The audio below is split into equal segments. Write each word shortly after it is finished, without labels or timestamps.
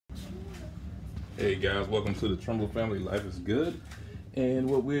Hey guys, welcome to the Trimble family. Life is good, and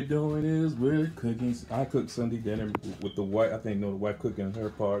what we're doing is we're cooking. I cooked Sunday dinner with the wife. I think the wife cooking her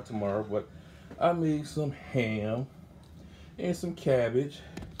part tomorrow, but I made some ham and some cabbage.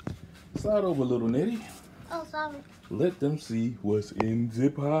 Slide over, little Nettie. Oh, sorry. Let them see what's in the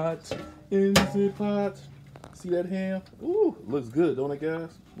pot. In the pot. See that ham? Ooh, looks good, don't it, guys?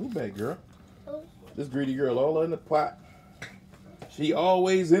 Move back, girl. Oh. This greedy girl all in the pot. She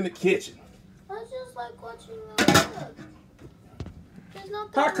always in the kitchen. That's just like what you know. There's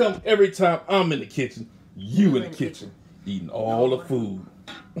nothing. How come every time I'm in the kitchen, you in the kitchen, eating all the food?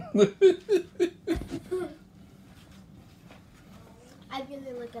 I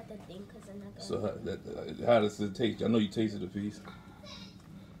really look at the thing because I'm not So going how does it taste? I know you tasted the piece.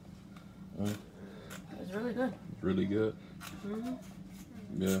 It's really good. Really good.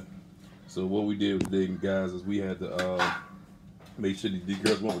 Mm-hmm. Yeah. So what we did today, guys, is we had to make sure the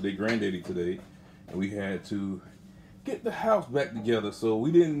girls went with their granddaddy today, and we had to get the house back together. So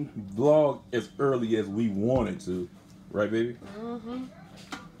we didn't vlog as early as we wanted to, right, baby? Mm-hmm.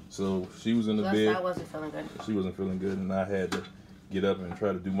 So she was in the Plus, bed. I wasn't feeling good. She wasn't feeling good, and I had to get up and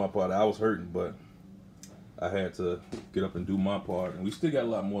try to do my part. I was hurting, but I had to get up and do my part. And we still got a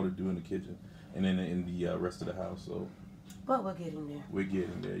lot more to do in the kitchen and then in the rest of the house. So, But we're getting there. we're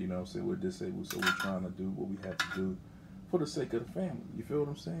getting there. You know what I'm saying? We're disabled, so we're trying to do what we have to do for the sake of the family. You feel what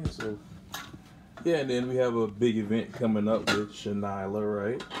I'm saying? So, yeah, and then we have a big event coming up with Shanila,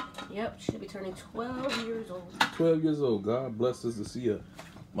 right? Yep, she'll be turning 12 years old. 12 years old. God bless us to see her.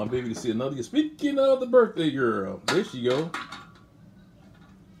 My baby to see another year. Speaking of the birthday girl, there she go.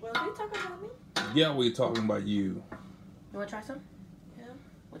 Well, are you talking about me? Yeah, we're talking about you. You want to try some? Yeah.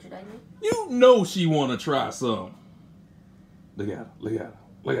 What your daddy need? You know she want to try some. Look at her. Look at her.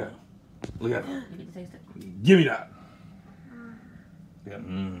 Look at her. Look at her. You get to taste it. Give me that. Yeah.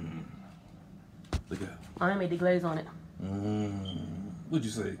 Mmm. Look at her. I made the glaze on it. Mmm. What'd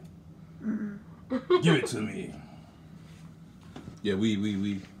you say? Give it to me. Yeah,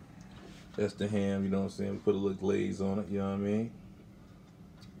 we. That's the ham, you know what I'm saying? We put a little glaze on it, you know what I mean?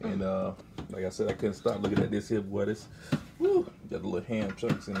 And like I said, I couldn't stop looking at this here, boy. This, woo, got the little ham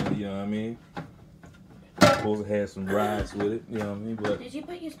chunks in there, you know what I mean? Supposed to have some rice with it, you know what I mean? But Did you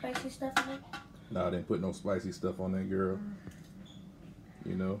put your spicy stuff in it? no, I didn't put no spicy stuff on that girl.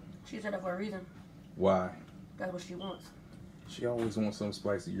 You know? She said it for a reason. Why? That's what she wants. She always wants something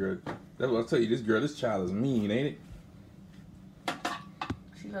spicy, girl. That's what I'll tell you. This child is mean, ain't it?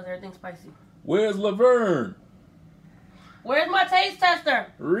 She loves everything spicy. Where's Laverne? Where's my taste tester?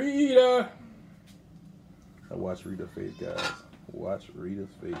 Rita! I watch Rita's face, guys. Watch Rita's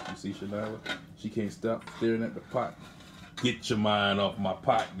face. You see Shanila? She can't stop staring at the pot. Get your mind off my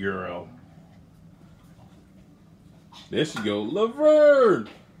pot, girl. There she go. Laverne!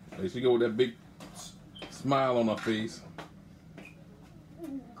 There she go with that big smile on her face.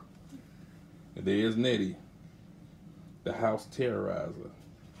 And there's Nettie. The house terrorizer.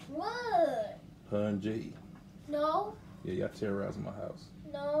 What? Her and Jay. No. Yeah, y'all terrorizing my house.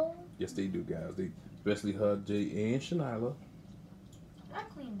 No. Yes, they do, guys. They, especially her, Jay, and Shanila. I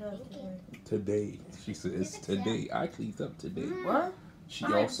cleaned up Today. She said, it's today. I cleaned up today. What? She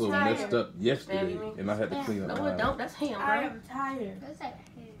I'm also tired. messed up yesterday, Stabby me. and I had to clean up No, mine. it don't. That's ham, I bro. am tired. That's like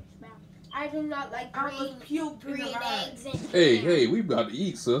smell. I do not like I was puked in green the eye. eggs and Hey, we about to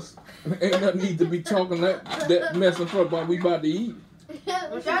eat, sis. Ain't nothing need to be talking that mess in front about we about to eat.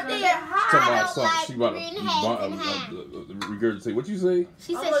 Y'all did Talking hot. about don't something. like She about green to eggs and ham. regurgitate. What you say?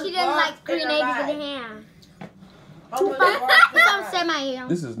 She I said was she didn't like barked in green the eggs eye. and ham. I was barked in the Some eye. semi-ham.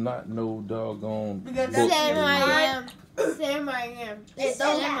 This is not no doggone Because book. that's Semi-ham. Semi-ham. It's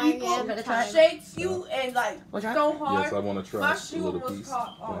Those semi-ham. people You gotta try it. shakes you and like What's that? so hard. Yes, I want to try My a shoe little was piece.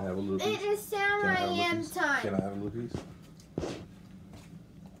 caught Can I off. have a little It piece? is Can I have a little semi-ham piece? Can time. I have a little piece?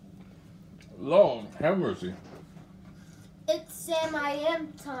 Lord, have mercy. It's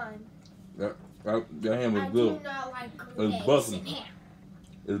semi-ham time. That ham was I do good. not like green It's eggs busting. and ham.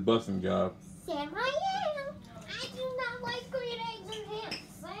 It's busting, y'all. Semi-ham. I do not like green eggs and ham.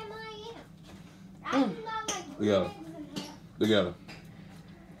 Semi-ham. I do not like green Yeah. eggs and ham. Together.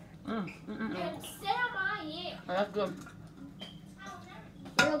 And semi-ham. Oh, that's good.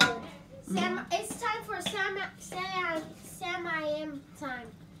 Real good. It's time for semi-ham time.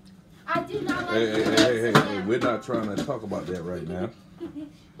 I do not like green eggs and Hey, ham. we're not trying to talk about that right now.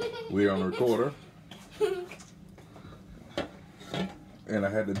 We're on the recorder. And I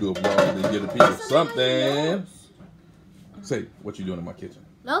had to do a vlog to get the people something. Say, what you doing in my kitchen?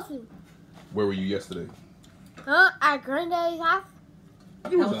 Nothing. Where were you yesterday? At Granddaddy's house?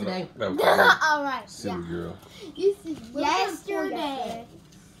 You was was on today. That was today. All right. Silly Yeah. girl. Yesterday.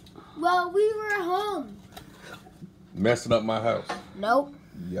 Well, we were at home. Messing up my house. Nope.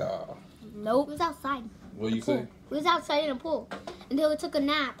 Yeah. Nope. We was outside. What you say? We was outside in a pool until we took a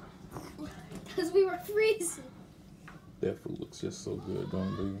nap because we were freezing. That food looks just so good,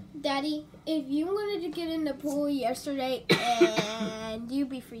 don't it? Daddy, if you wanted to get in the pool yesterday and you'd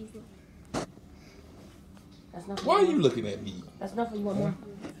be freezing. That's nothing. Why are you looking at me? That's nothing. You want more?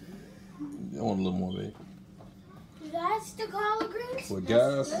 I want a little more, baby. That's the collard greens. Well,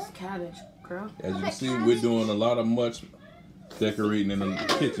 guys, That's cabbage, girl. as you can see, we're doing a lot of much decorating in the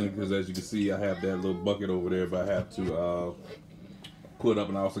kitchen because, as you can see, I have that little bucket over there, but I have to put up,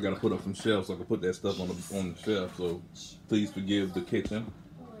 and I also got to put up some shelves so I can put that stuff on the shelf. So please forgive the kitchen.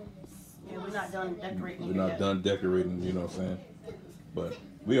 Yeah, we're not done decorating. We're not done decorating, you know what I'm saying? But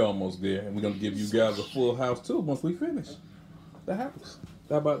we're almost there, and we're gonna give you guys a full house too once we finish the house.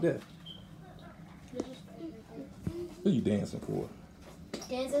 How about that? What are you dancing for?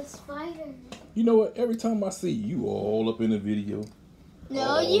 There's a spider. You know what? Every time I see you all up in the video, No,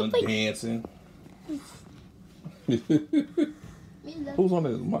 all you in put. dancing. Who's on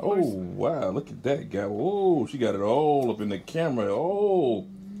this? Oh wow! Look at that guy. Oh, she got it all up in the camera. Oh,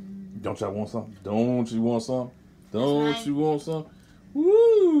 don't y'all want some? Don't you want some? Don't you want some?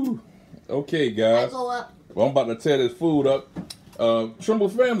 Woo! Okay, I guys. go up. Well, I'm about to tear this food up. Trimble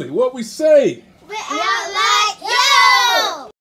family, what we say? Wait,